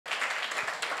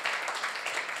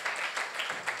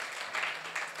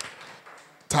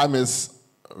Time is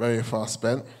very fast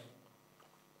spent.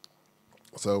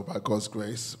 So by God's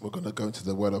grace, we're going to go into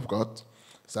the Word of God.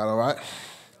 Is that all right?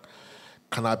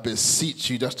 Can I beseech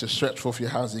you just to stretch forth your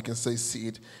hands? You can say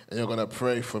seated, and you're going to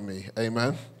pray for me.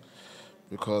 Amen?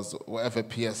 Because whatever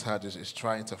PS had is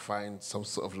trying to find some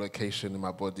sort of location in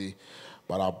my body,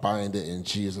 but I'll bind it in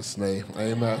Jesus' name.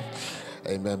 Amen?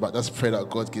 Amen. But just pray that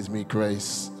God gives me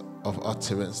grace of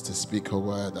utterance to speak a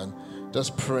word, and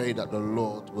just pray that the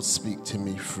Lord will speak to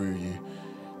me through you.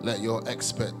 Let your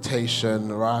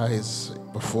expectation rise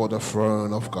before the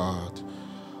throne of God.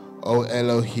 Oh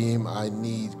Elohim, I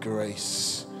need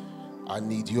grace. I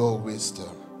need your wisdom.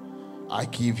 I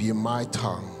give you my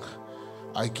tongue.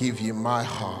 I give you my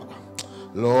heart.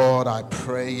 Lord, I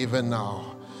pray even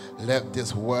now, let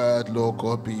this word, Lord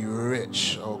God, be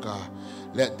rich, oh God.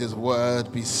 Let this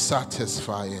word be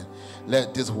satisfying.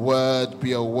 Let this word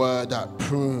be a word that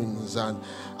prunes and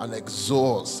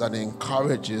exhorts and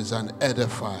encourages and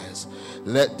edifies.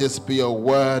 Let this be a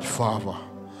word, Father,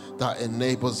 that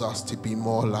enables us to be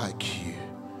more like you.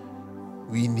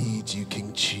 We need you,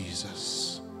 King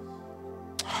Jesus.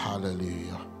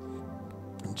 Hallelujah.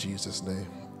 In Jesus' name,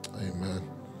 amen.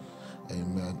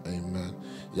 Amen, amen.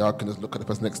 Y'all can just look at the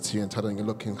person next to you and tell them you're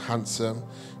looking handsome,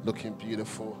 looking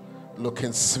beautiful,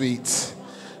 looking sweet,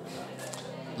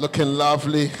 looking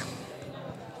lovely.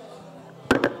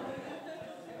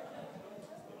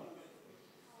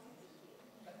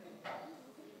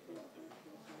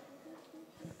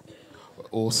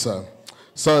 Awesome.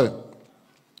 So,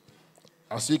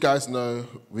 as you guys know,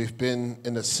 we've been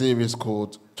in a series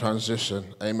called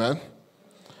Transition. Amen.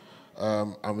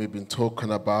 And we've been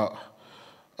talking about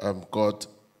God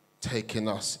taking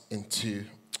us into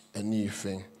a new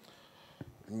thing.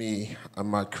 Me and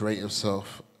my creative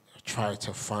self try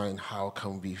to find how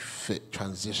can we fit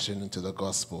transition into the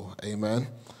gospel. Amen.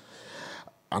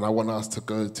 And I want us to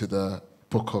go to the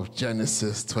book of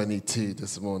Genesis 22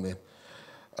 this morning.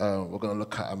 We're going to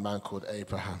look at a man called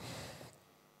Abraham.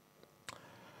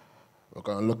 We're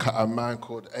going to look at a man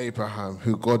called Abraham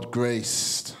who God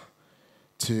graced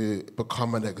to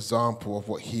become an example of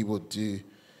what he would do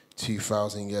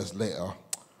 2,000 years later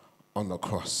on the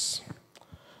cross.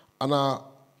 And I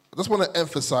just want to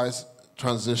emphasize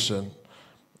transition.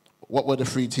 What were the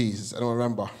 3 T's? Anyone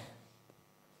remember?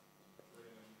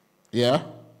 Yeah?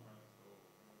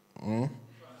 Yeah,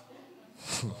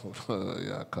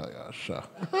 sure.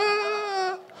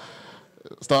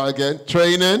 Start again.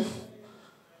 Training,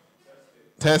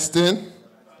 testing,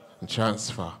 and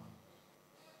transfer.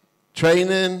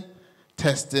 Training,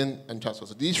 testing, and transfer.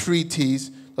 So these 3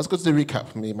 T's, let's go to the recap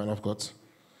for me, man of God.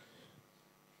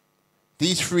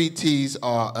 These 3 T's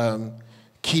are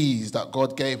keys that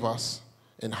God gave us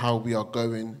in how we are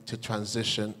going to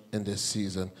transition in this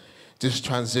season. This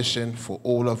transition for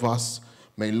all of us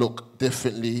may look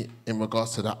differently in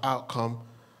regards to the outcome,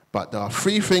 but there are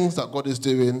 3 things that God is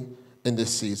doing in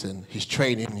this season. He's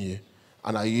training you.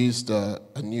 And I used a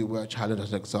new word, challenge,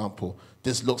 as an example.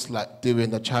 This looks like doing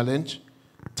the challenge.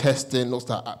 Testing looks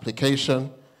like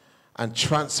application. And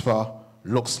transfer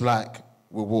looks like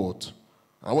reward.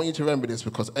 I want you to remember this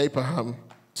because Abraham,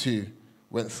 too,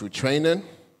 went through training,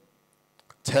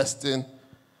 testing,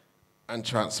 and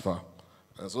transfer.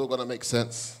 And it's all going to make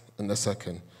sense in a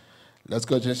second. Let's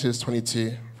go to Genesis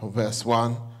 22 from verse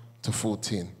 1 to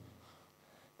 14. I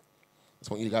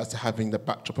just want you guys to have in the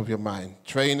backdrop of your mind.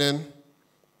 Training,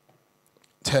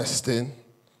 testing,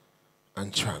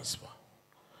 and transfer.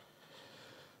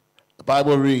 The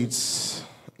Bible reads,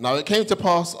 "Now it came to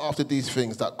pass after these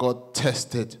things that God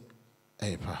tested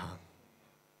Abraham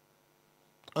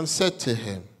and said to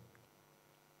him,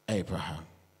 Abraham.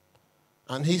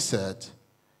 And he said,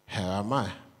 Here am I.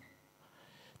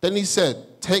 Then he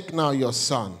said, Take now your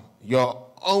son, your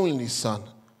only son,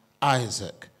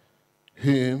 Isaac,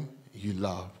 whom you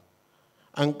love,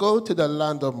 and go to the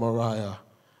land of Moriah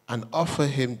and offer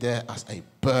him there as a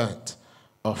burnt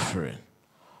offering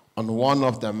on one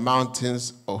of the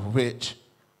mountains of which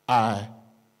I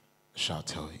shall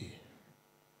tell you.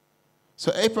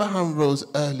 So Abraham rose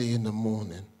early in the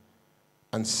morning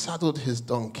and saddled his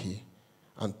donkey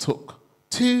and took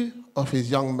 2 of his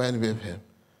young men with him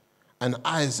and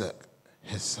Isaac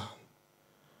his son.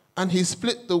 And he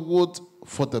split the wood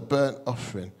for the burnt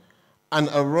offering and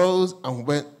arose and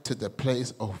went to the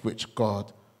place of which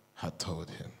God had told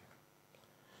him.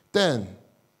 Then,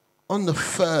 on the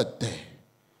 3rd day,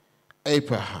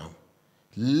 Abraham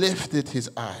lifted his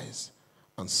eyes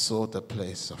and saw the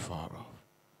place afar off.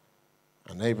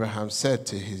 And Abraham said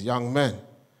to his young men,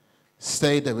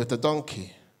 Stay there with the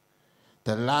donkey.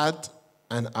 The lad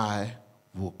and I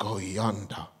will go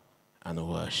yonder and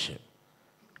worship.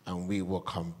 and we will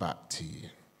come back to you.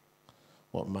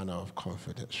 What manner of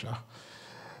confidence, sure.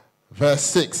 Verse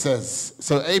 6 says,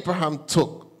 so Abraham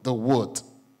took the wood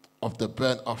of the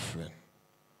burnt offering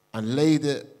and laid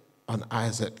it on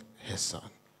Isaac, his son.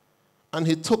 And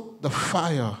he took the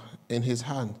fire in his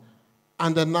hand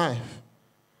and a knife,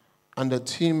 and the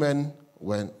two men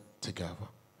went together.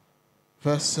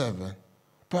 Verse 7,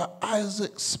 but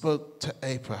Isaac spoke to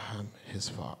Abraham, his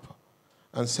father,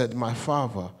 and said, my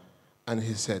father. And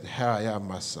he said, here I am,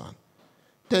 my son.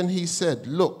 Then he said,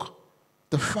 look,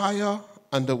 the fire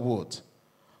and the wood,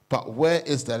 but where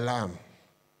is the lamb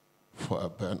for a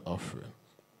burnt offering?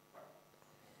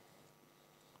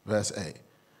 Verse 8,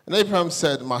 and Abraham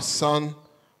said, my son,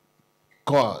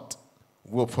 God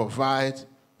will provide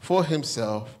for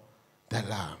himself the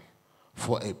lamb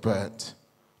for a burnt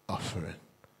offering.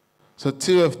 So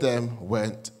two of them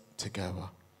went together.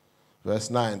 Verse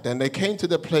 9, then they came to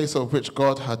the place of which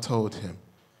God had told him,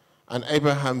 and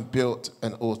Abraham built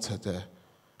an altar there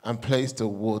and placed the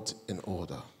wood in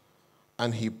order.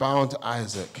 And he bound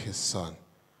Isaac, his son,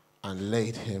 and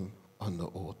laid him on the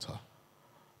altar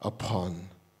upon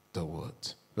the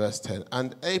wood. Verse 10,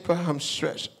 and Abraham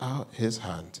stretched out his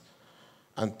hand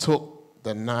and took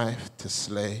the knife to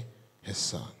slay his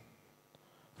son.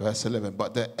 Verse 11,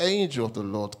 but the angel of the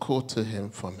Lord called to him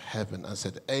from heaven and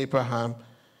said, Abraham,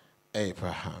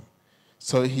 Abraham.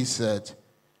 So he said,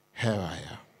 here I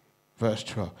am. Verse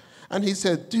 12, and he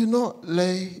said, do not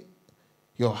lay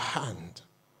your hand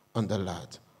on the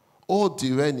lad or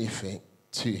do anything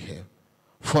to him,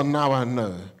 for now I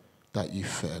know that you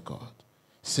fear God,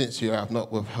 since you have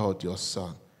not withheld your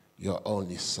son, your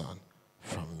only son,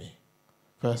 from me.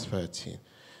 Verse 13,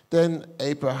 then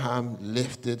Abraham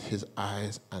lifted his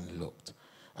eyes and looked,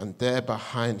 and there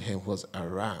behind him was a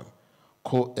ram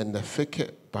caught in the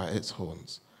thicket by its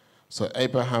horns. So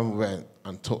Abraham went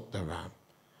and took the ram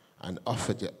and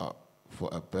offered it up for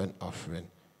a burnt offering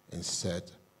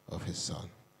instead of his son.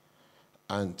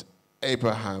 And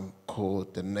Abraham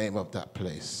called the name of that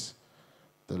place,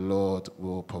 the Lord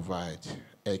will provide,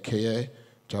 a.k.a.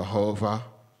 Jehovah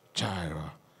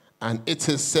Jireh. And it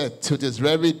is said to this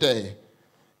very day,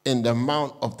 in the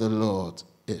mount of the Lord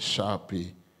it shall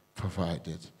be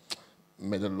provided.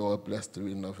 May the Lord bless the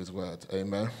reading of his word.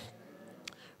 Amen.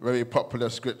 Very popular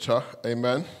scripture.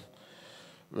 Amen.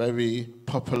 Very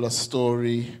popular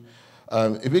story.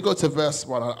 If we go to verse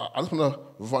 1, I just want to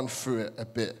run through it a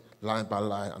bit, line by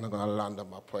line, and I'm going to land on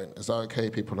my point. Is that okay,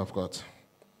 people of God?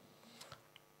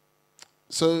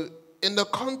 So, in the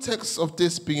context of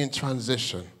this being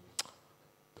transition,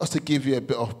 just to give you a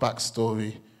bit of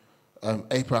backstory,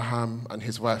 Abraham and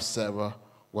his wife Sarah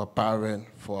were barren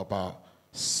for about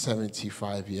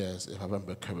 75 years, if I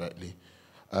remember correctly.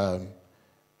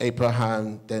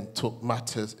 Abraham then took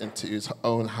matters into his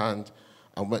own hand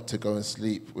and went to go and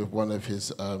sleep with one of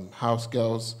his house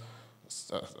girls.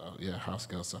 House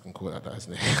girls, so I can call that,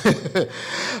 isn't it?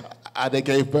 And they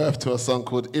gave birth to a son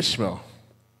called Ishmael.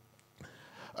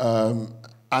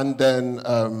 And then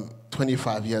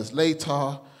 25 years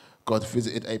later, God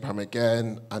visited Abraham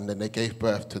again, and then they gave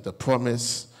birth to the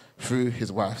promise through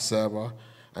his wife Sarah,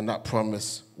 and that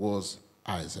promise was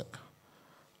Isaac.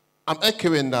 I'm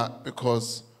echoing that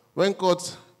because when God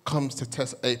comes to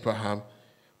test Abraham,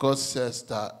 God says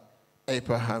that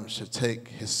Abraham should take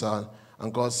his son,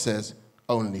 and God says,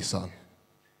 only son.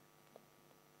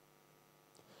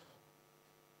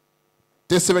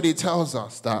 This already tells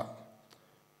us that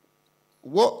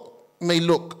what may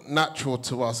look natural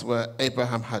to us where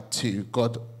Abraham had two,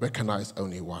 God recognized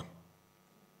only one.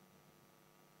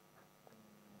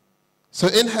 So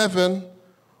in heaven,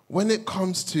 when it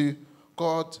comes to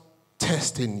God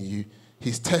testing you,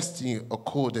 he's testing you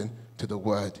according to the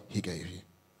word he gave you.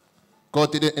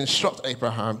 God didn't instruct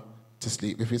Abraham to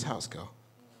sleep with his house girl.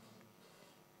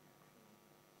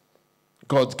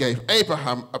 God gave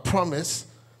Abraham a promise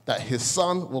that his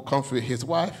son will come through his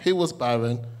wife, who was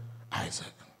barren, Isaac.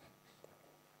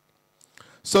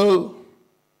 So,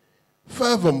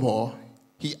 furthermore,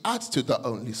 he adds to the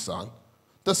only son,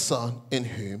 the son in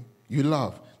whom you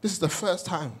love. This is the first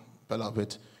time,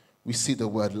 beloved, we see the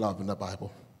word love in the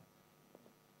Bible.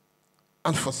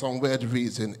 And for some weird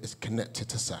reason, it's connected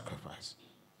to sacrifice.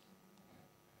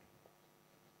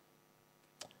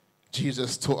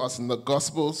 Jesus taught us in the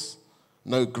Gospels,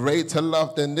 no greater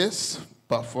love than this,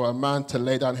 but for a man to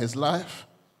lay down his life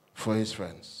for his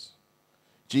friends.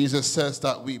 Jesus says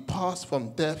that we pass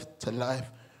from death to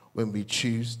life when we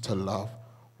choose to love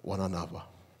one another.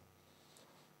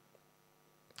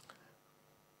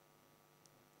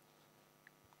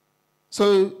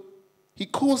 So he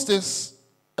calls this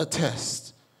a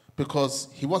test because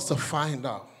he wants to find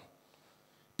out,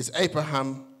 is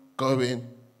Abraham going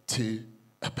to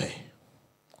obey?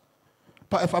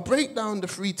 But if I break down the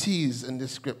 3 T's in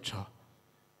this scripture,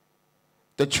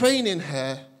 the training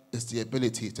here is the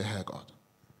ability to hear God.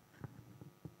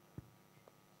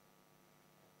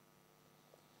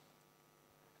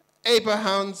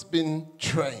 Abraham's been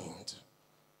trained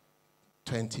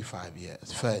 25 years,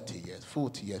 30 years,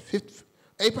 40 years, 50.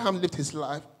 Abraham lived his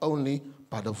life only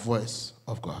by the voice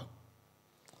of God.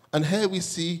 And here we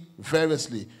see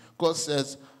variously, God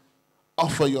says,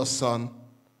 offer your son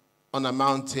on a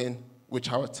mountain, which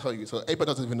I will tell you. So Abraham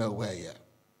doesn't even know where yet.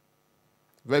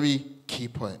 Very key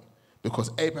point,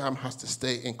 because Abraham has to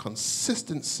stay in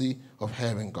consistency of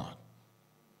hearing God.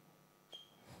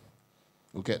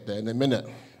 We'll get there in a minute.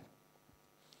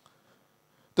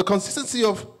 The consistency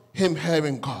of him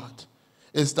hearing God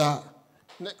is that,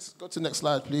 go to the next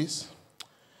slide, please.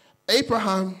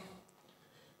 Abraham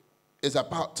is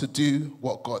about to do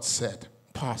what God said,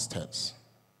 past tense,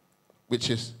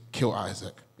 which is kill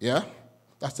Isaac. Yeah?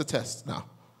 That's the test now.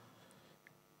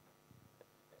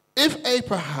 If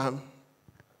Abraham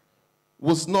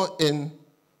was not in,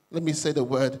 let me say the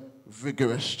word,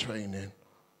 vigorous training,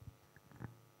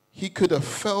 he could have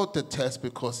failed the test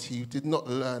because he did not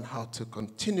learn how to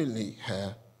continually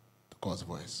hear God's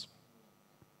voice.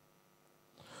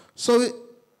 So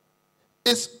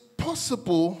it's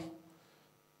possible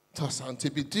to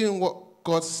be doing what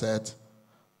God said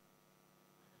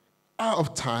out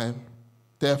of time,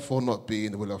 therefore not be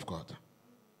in the will of God.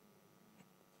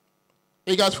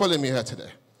 Are you guys following me here today?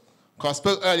 Because I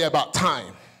spoke earlier about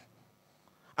time.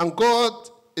 And God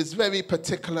is very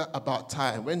particular about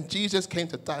time. When Jesus came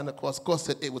to die on the cross, God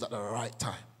said it was at the right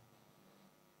time,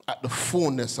 at the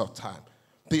fullness of time,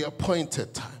 the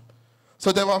appointed time.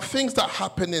 So there are things that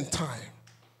happen in time.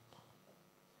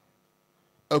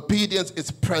 Obedience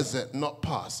is present, not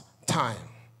past. Time.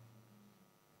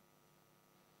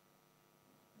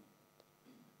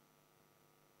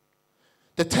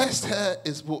 The test here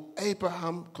is, will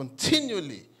Abraham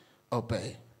continually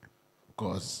obey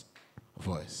God's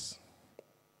voice?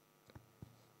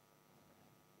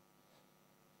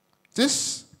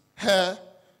 This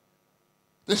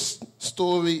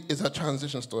story is a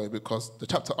transition story, because the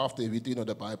chapter after, if you do know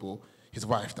the Bible, his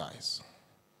wife dies.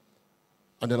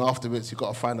 And then afterwards, you've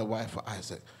got to find a wife for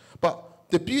Isaac. But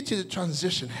the beauty of the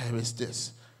transition here is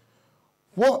this.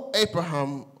 What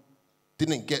Abraham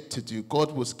didn't get to do,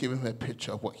 God was giving him a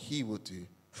picture of what he would do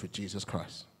for Jesus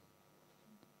Christ.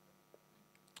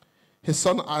 His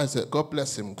son Isaac, God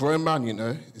bless him, grown man, you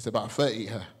know, he's about 30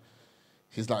 here.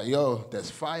 He's like, yo, there's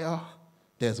fire,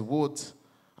 there's wood.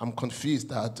 I'm confused,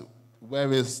 Dad.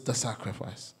 Where is the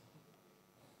sacrifice?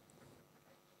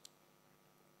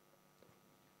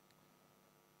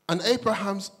 And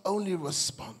Abraham's only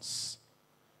response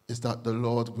is that the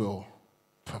Lord will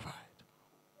provide.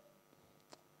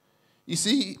 You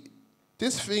see,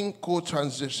 this thing called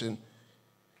transition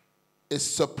is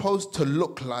supposed to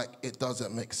look like it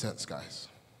doesn't make sense, guys.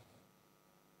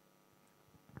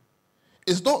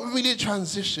 It's not really a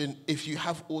transition if you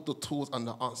have all the tools and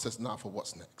the answers now for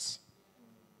what's next.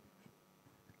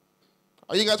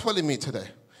 Are you guys following me today?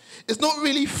 It's not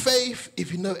really faith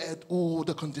if you know all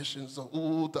the conditions or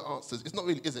all the answers. It's not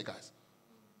really, is it, guys?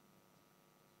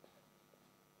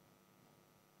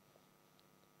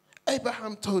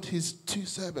 Abraham told his 2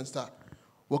 servants that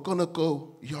we're going to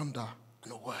go yonder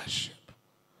and worship,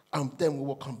 and then we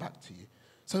will come back to you.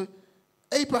 So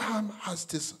Abraham has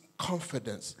this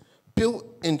confidence built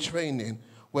in training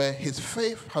where his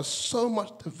faith has so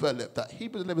much developed that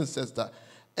Hebrews 11 says that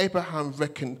Abraham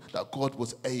reckoned that God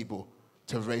was able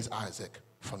to raise Isaac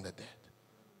from the dead.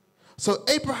 So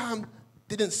Abraham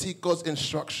didn't see God's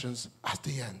instructions as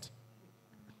the end.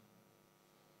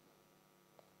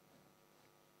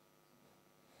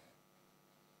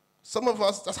 Some of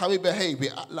us, that's how we behave. We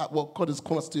act like, well, God has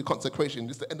called us to do consecration.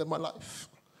 This is the end of my life.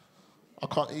 I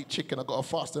can't eat chicken. I've got to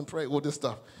fast and pray, all this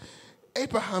stuff.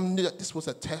 Abraham knew that this was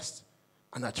a test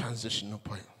and a transitional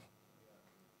point.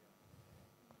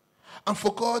 And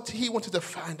for God, he wanted to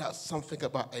find out something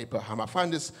about Abraham. I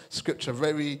find this scripture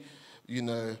very,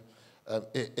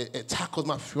 it tackles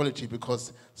my theology,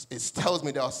 because it tells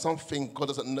me there are something God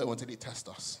doesn't know until he tests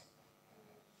us.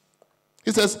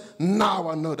 He says, now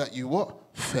I know that you what?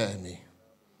 Fear me.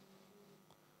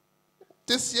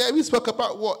 This year we spoke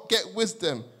about what? Get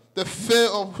wisdom. The fear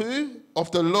of who?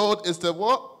 Of the Lord is the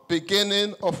what?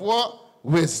 Beginning of what?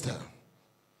 Wisdom.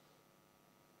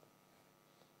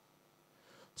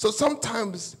 So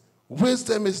sometimes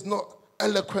wisdom is not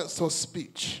eloquence or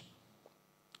speech.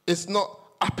 It's not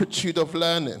aptitude of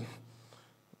learning.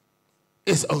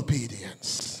 It's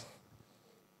obedience.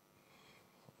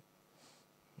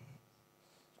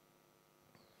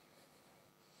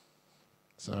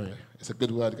 Sorry, it's a good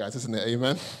word, guys, isn't it?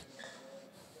 Amen?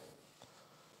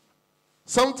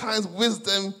 Sometimes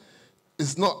wisdom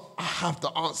is not, I have the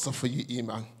answer for you,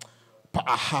 Iman, but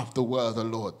I have the word of the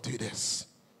Lord. Do this.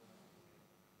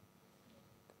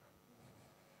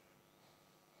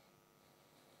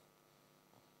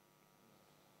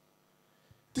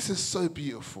 This is so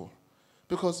beautiful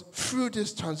because through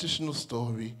this transitional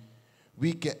story,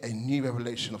 we get a new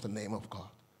revelation of the name of God,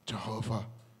 Jehovah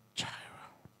Jireh.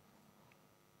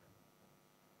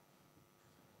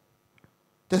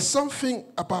 There's something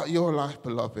about your life,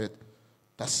 beloved,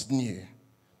 that's new,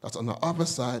 that's on the other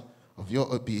side of your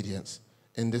obedience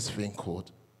in this thing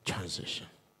called transition.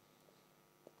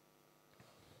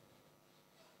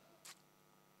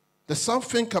 There's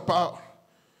something about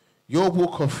your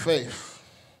walk of faith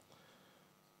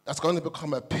that's going to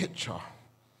become a picture,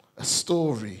 a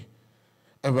story,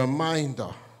 a reminder,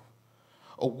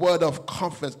 a word of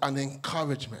confidence and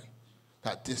encouragement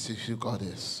that this is who God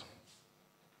is.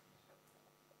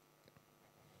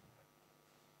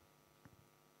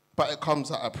 But it comes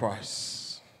at a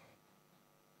price.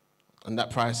 And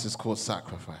that price is called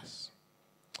sacrifice.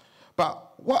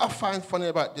 But what I find funny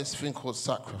about this thing called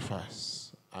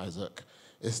sacrifice, Isaac,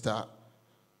 is that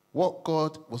what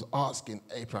God was asking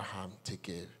Abraham to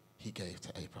give, he gave to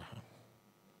Abraham.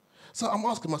 So I'm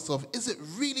asking myself, is it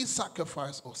really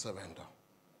sacrifice or surrender?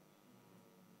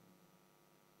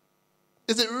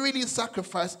 Is it really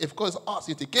sacrifice if God is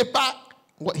asking you to give back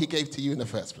what he gave to you in the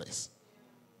first place?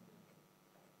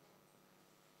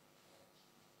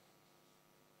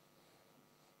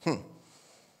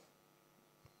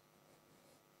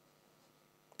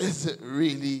 Is it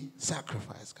really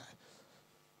sacrifice, guys?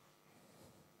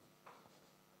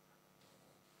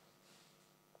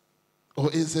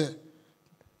 Or is it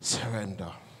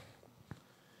surrender?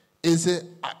 Is it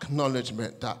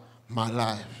acknowledgement that my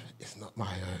life is not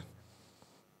my own?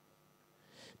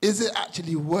 Is it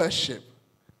actually worship,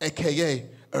 aka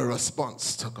a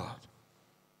response to God?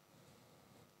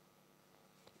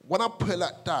 When I put it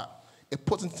like that, it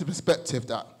puts into perspective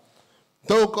that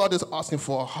though God is asking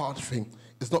for a hard thing,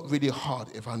 it's not really hard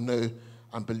if I know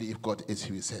and believe God is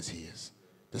who he says he is.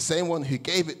 The same one who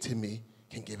gave it to me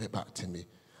can give it back to me.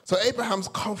 So Abraham's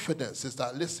confidence is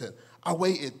that, listen, I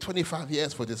waited 25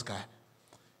 years for this guy.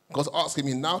 God's asking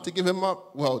me now to give him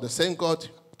up. Well, the same God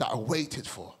that I waited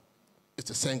for is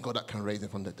the same God that can raise him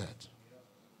from the dead.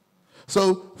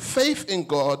 So faith in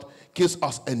God gives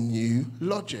us a new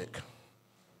logic,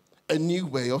 a new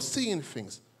way of seeing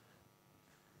things.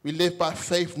 We live by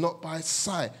faith, not by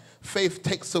sight. Faith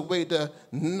takes away the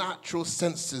natural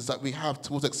senses that we have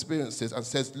towards experiences and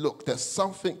says, look, there's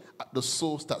something at the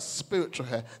source that's spiritual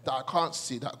here that I can't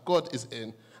see, that God is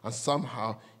in, and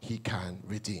somehow he can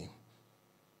redeem.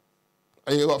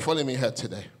 Are you following me here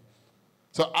today?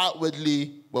 So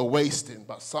outwardly, we're wasting,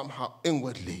 but somehow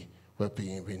inwardly, we're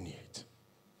being renewed.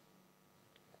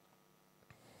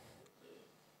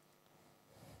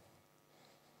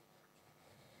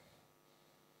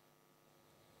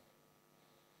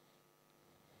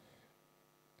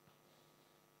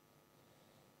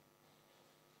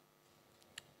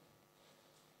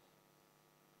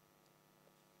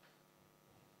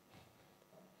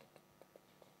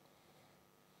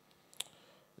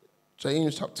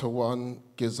 James chapter 1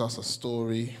 gives us a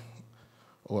story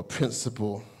or a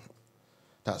principle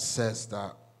that says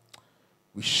that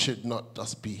we should not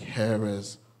just be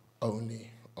hearers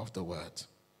only of the word,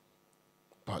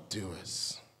 but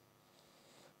doers.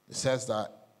 It says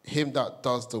that him that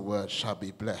does the word shall be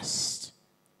blessed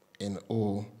in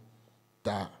all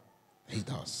that he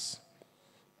does.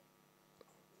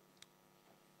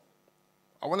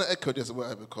 I want to echo this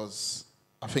word because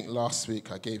I think last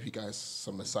week I gave you guys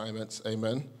some assignments,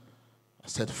 amen. I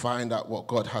said find out what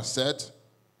God has said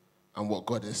and what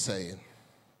God is saying.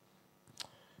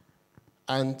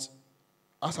 And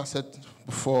as I said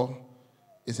before,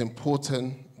 it's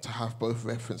important to have both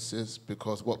references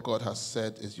because what God has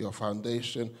said is your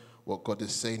foundation, what God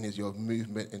is saying is your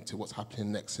movement into what's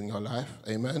happening next in your life,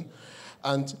 amen.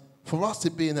 And for us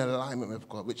to be in alignment with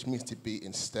God, which means to be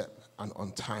in step and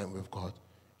on time with God,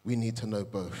 we need to know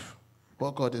both.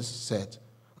 What God has said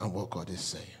and what God is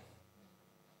saying.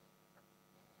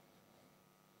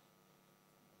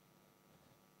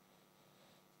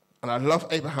 And I love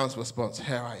Abraham's response,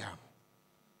 here I am.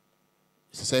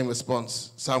 It's the same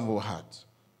response Samuel had,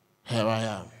 here I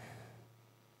am.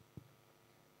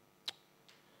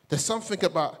 There's something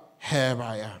about here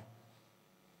I am.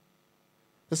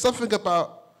 There's something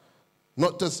about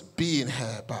not just being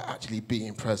here, but actually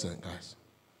being present, guys.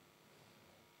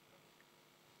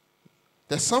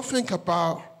 There's something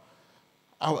about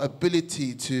our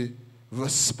ability to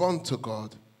respond to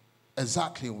God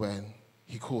exactly when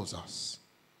he calls us.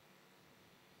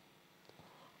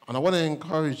 And I want to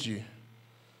encourage you.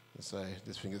 Sorry,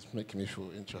 this thing is making me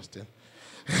feel interesting.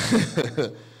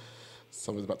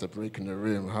 Someone's about to break in the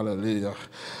room. Hallelujah.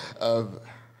 Amen.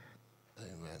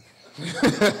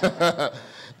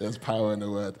 There's power in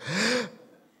the word.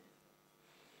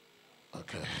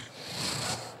 Okay.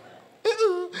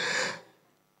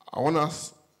 I want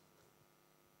us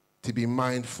to be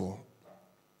mindful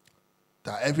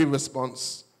that every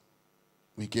response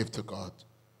we give to God,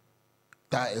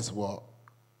 that is what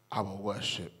our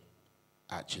worship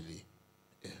actually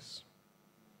is.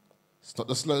 It's not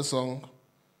the slow song.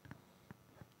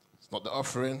 It's not the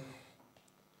offering.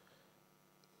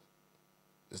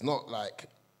 It's not like,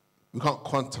 we can't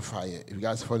quantify it. If you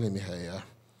guys follow me here, yeah?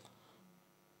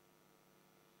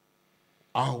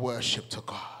 Our worship to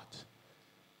God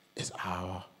is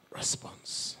our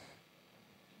response.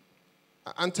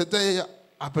 And today,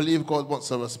 I believe God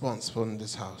wants a response from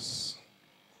this house.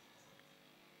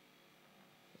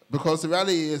 Because the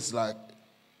reality is, like,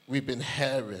 we've been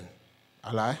hearing,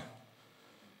 I lie.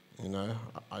 You know,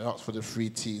 I asked for the 3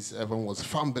 T's, everyone was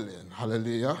fumbling,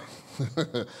 hallelujah.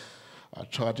 I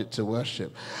charge it to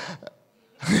worship.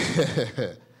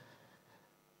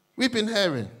 We've been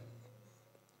hearing.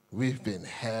 We've been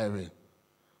hearing.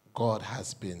 God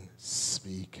has been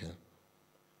speaking.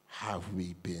 Have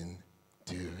we been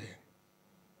doing?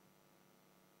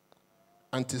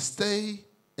 And to stay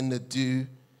in the do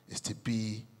is to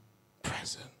be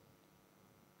present.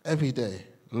 Every day,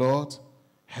 Lord,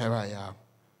 here I am,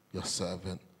 your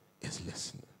servant is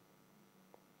listening.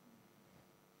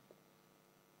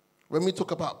 When we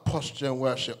talk about posture and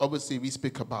worship, obviously we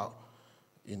speak about,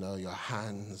 you know, your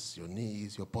hands, your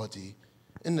knees, your body.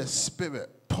 In the spirit,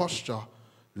 posture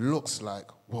looks like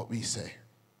what we say.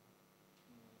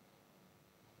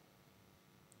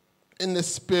 In the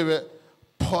spirit,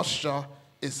 posture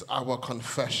is our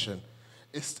confession.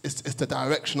 It's the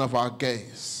direction of our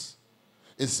gaze.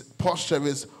 Posture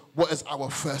is what is our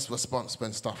first response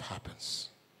when stuff happens.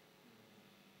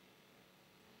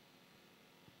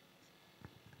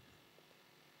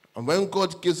 And when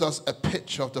God gives us a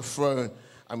picture of the throne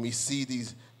and we see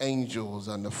these angels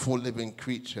and the 4 living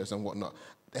creatures and whatnot,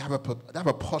 they have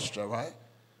a posture, right?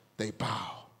 They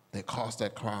bow, they cast their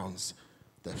crowns,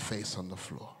 their face on the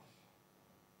floor.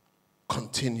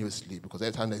 Continuously, because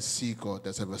every time they see God,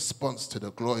 there's a response to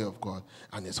the glory of God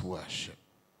and His worship.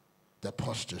 Their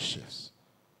posture shifts.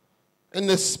 In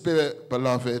the spirit,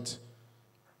 beloved,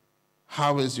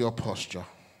 how is your posture?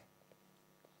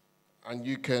 And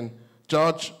you can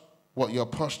judge what your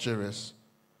posture is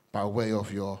by way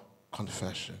of your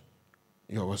confession,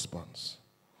 your response.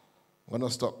 I'm going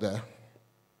to stop there.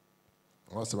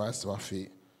 I want us to rise to our feet.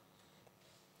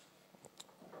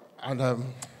 And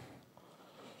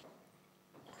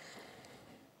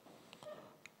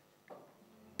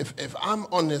if I'm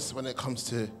honest when it comes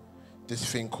to this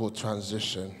thing called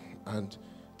transition and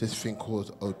this thing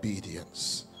called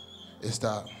obedience, is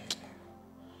that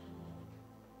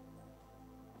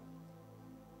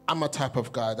I'm a type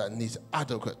of guy that needs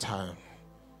adequate time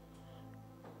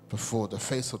before the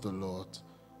face of the Lord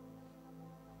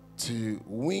to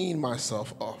wean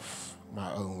myself off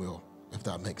my own will, if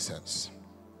that makes sense.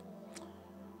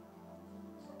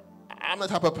 I'm the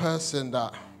type of person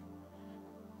that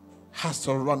has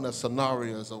to run the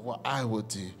scenarios of what I would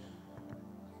do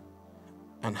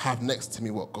and have next to me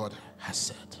what God has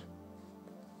said.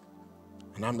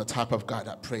 And I'm the type of guy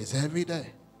that prays every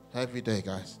day,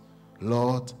 guys.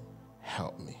 Lord,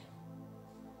 help me.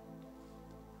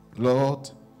 Lord,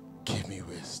 give me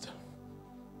wisdom.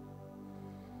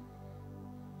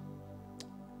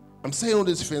 I'm saying all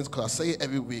these things because I say it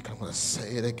every week. I'm going to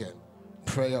say it again.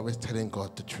 Prayer is telling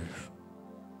God the truth.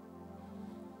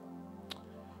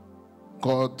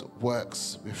 God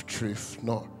works with truth,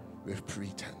 not with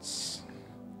pretense.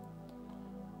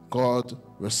 God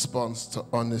responds to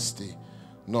honesty,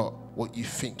 not what you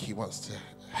think He wants to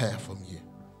hear from you.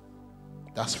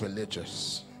 That's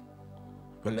religious.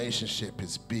 Relationship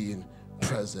is being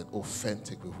present,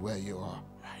 authentic with where you are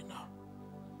right now.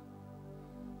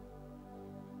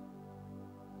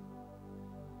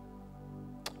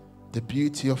 The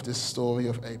beauty of this story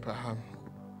of Abraham,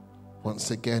 once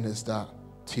again, is that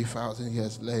 2,000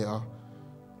 years later,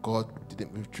 God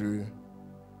didn't withdraw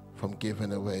from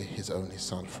giving away His only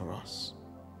Son for us.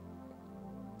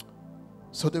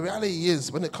 So the reality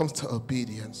is, when it comes to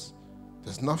obedience,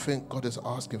 there's nothing God is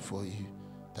asking for you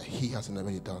that He hasn't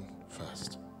already done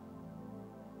first.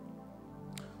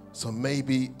 So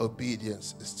maybe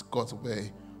obedience is God's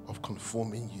way of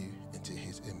conforming you into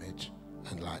His image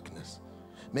and likeness.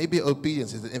 Maybe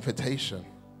obedience is an invitation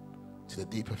to the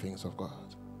deeper things of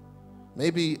God.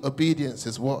 Maybe obedience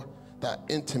is what that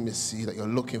intimacy that you're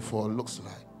looking for looks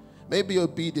like. Maybe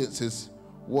obedience is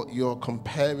what you're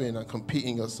comparing and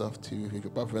competing yourself to with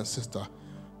your brother and sister.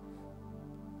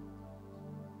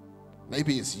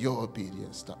 Maybe it's your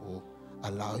obedience that will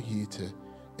allow you to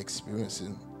experience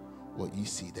what you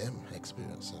see them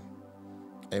experiencing.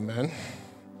 Amen.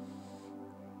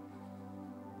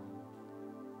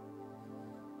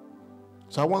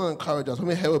 So I want to encourage us. When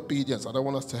we hear obedience, I don't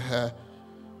want us to hear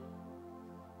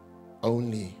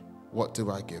only, what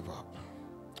do I give up?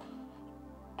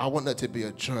 I want there to be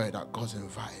a joy that God's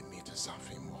invited me to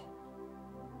something more.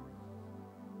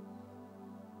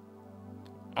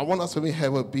 I want us, when we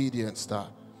hear obedience, that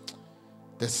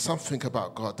there's something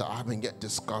about God that I haven't yet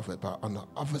discovered, but on the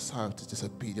other side of the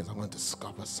disobedience, I'm going to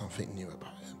discover something new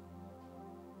about Him.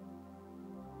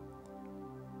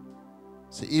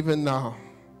 So even now,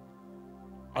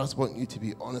 I just want you to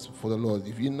be honest before the Lord.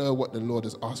 If you know what the Lord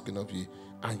is asking of you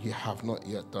and you have not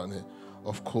yet done it,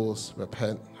 of course,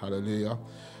 repent, hallelujah.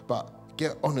 But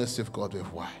get honest with God with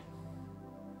why.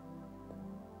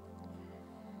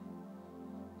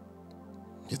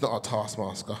 He's not a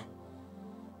taskmaster.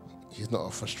 He's not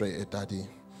a frustrated daddy.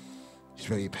 He's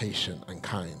very patient and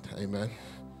kind. Amen.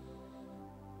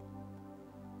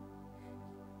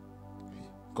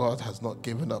 God has not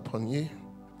given up on you.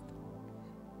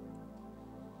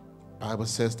 The Bible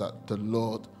says that the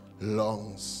Lord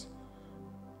longs,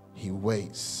 He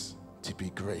waits to be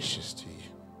gracious to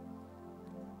you.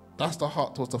 That's the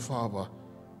heart towards the Father.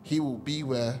 He will be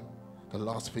where the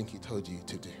last thing He told you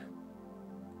to do,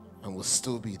 and will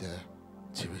still be there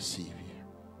to receive you.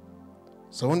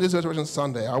 So on this Resurrection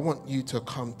Sunday, I want you to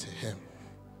come to Him.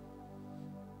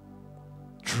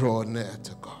 Draw near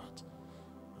to God,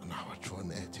 and I will draw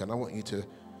near to you. And I want you to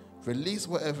release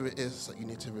whatever it is that you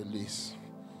need to release,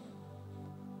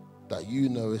 that you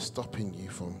know is stopping you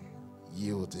from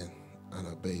yielding and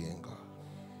obeying God.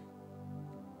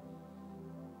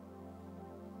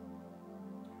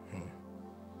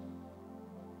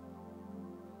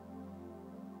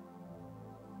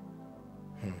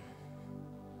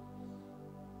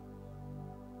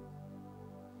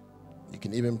 You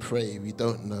can even pray, we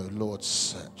don't know, Lord,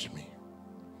 search me.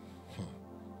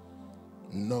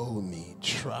 Know me,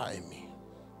 try me.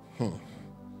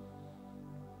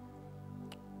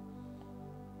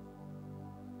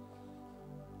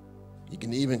 You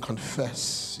can even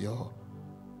confess your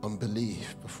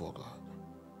unbelief before God.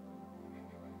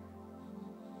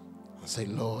 And say,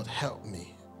 Lord, help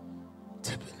me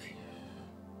to believe.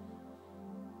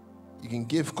 You can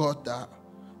give God that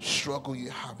struggle you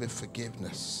have with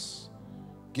forgiveness.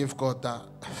 Give God that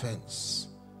offense.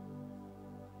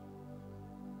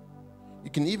 You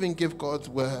can even give God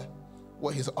where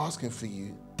what He's asking for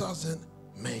you doesn't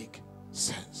make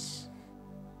sense.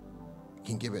 You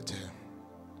can give it to Him.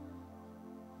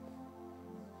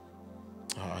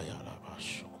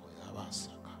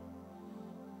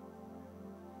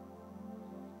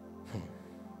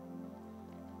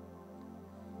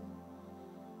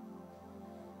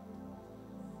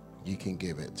 You can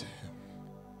give it to Him.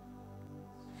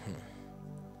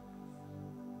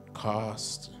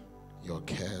 Cast your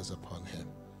cares upon Him,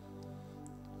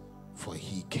 for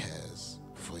He cares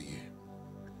for you.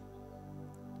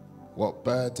 What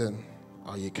burden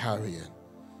are you carrying?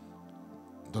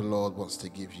 The Lord wants to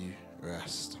give you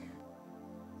rest.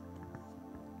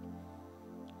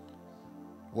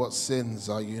 What sins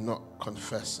are you not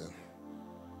confessing?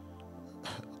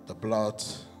 The blood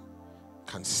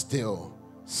can still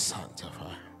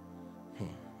sanctify.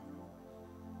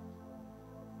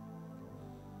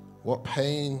 What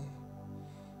pain,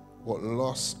 what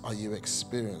loss are you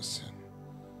experiencing?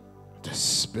 The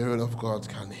Spirit of God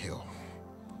can heal.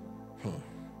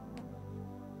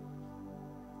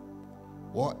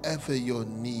 Whatever your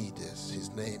need is,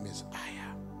 His name is I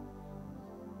Am.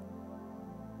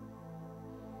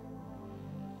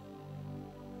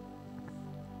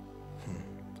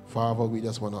 Father, we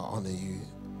just want to honor you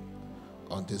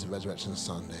on this Resurrection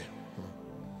Sunday.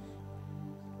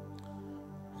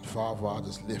 Father, I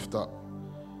just lift up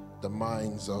the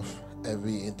minds of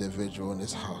every individual in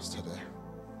this house today.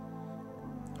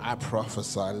 I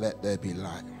prophesy, let there be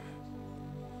light,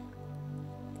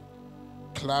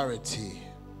 clarity,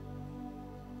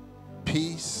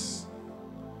 peace,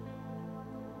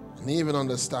 and even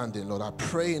understanding, Lord. I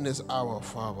pray in this hour,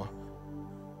 Father,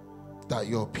 that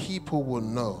your people will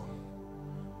know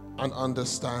and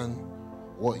understand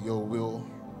what your will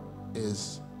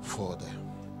is for them.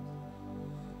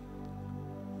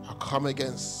 I come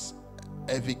against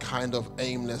every kind of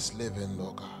aimless living,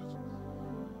 Lord God.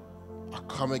 I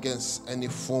come against any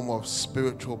form of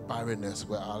spiritual barrenness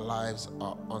where our lives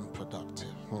are unproductive.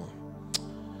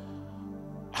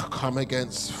 I come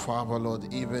against, Father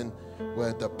Lord, even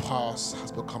where the past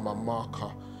has become a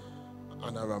marker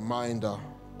and a reminder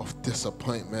of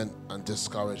disappointment and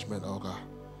discouragement, oh God.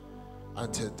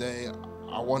 And today,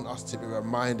 I want us to be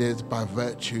reminded by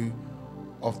virtue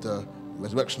of the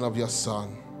resurrection of your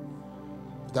Son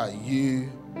that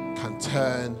you can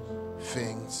turn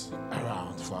things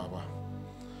around, Father.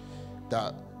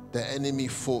 That the enemy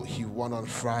thought he won on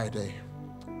Friday,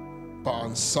 but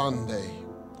on Sunday,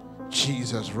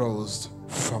 Jesus rose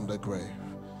from the grave.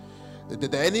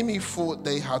 The enemy thought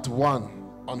they had won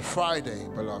on Friday,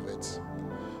 beloved,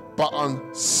 but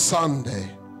on Sunday,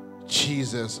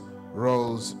 Jesus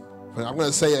rose. I'm going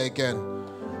to say it again.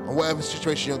 And whatever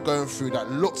situation you're going through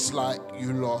that looks like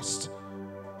you lost,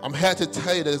 I'm here to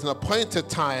tell you that there's an appointed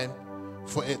time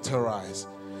for it to rise.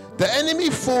 The enemy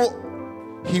thought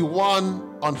he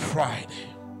won on Friday,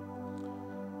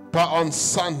 but on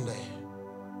Sunday,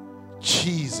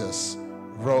 Jesus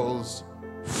rose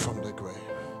from the grave.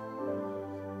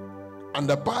 And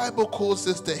the Bible calls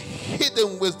this the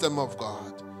hidden wisdom of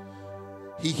God.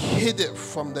 He hid it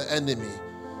from the enemy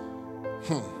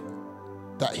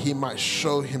that he might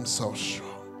show himself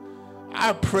strong.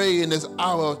 I pray in this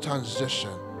hour of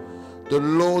transition, the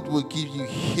Lord will give you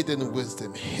hidden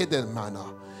wisdom, hidden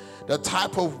manna, the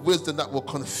type of wisdom that will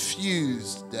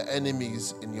confuse the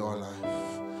enemies in your life.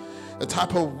 The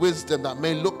type of wisdom that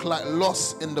may look like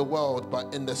loss in the world,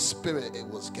 but in the spirit it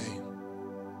was gain.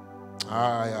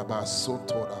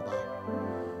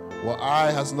 What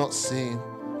eye has not seen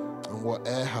and what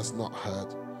ear has not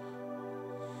heard,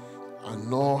 and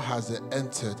nor has it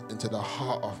entered into the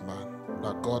heart of man,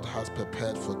 that God has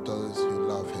prepared for those who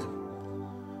love him.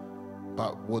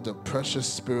 But will the precious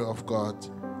Spirit of God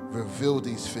reveal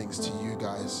these things to you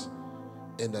guys?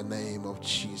 In the name of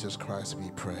Jesus Christ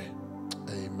we pray.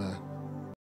 Amen.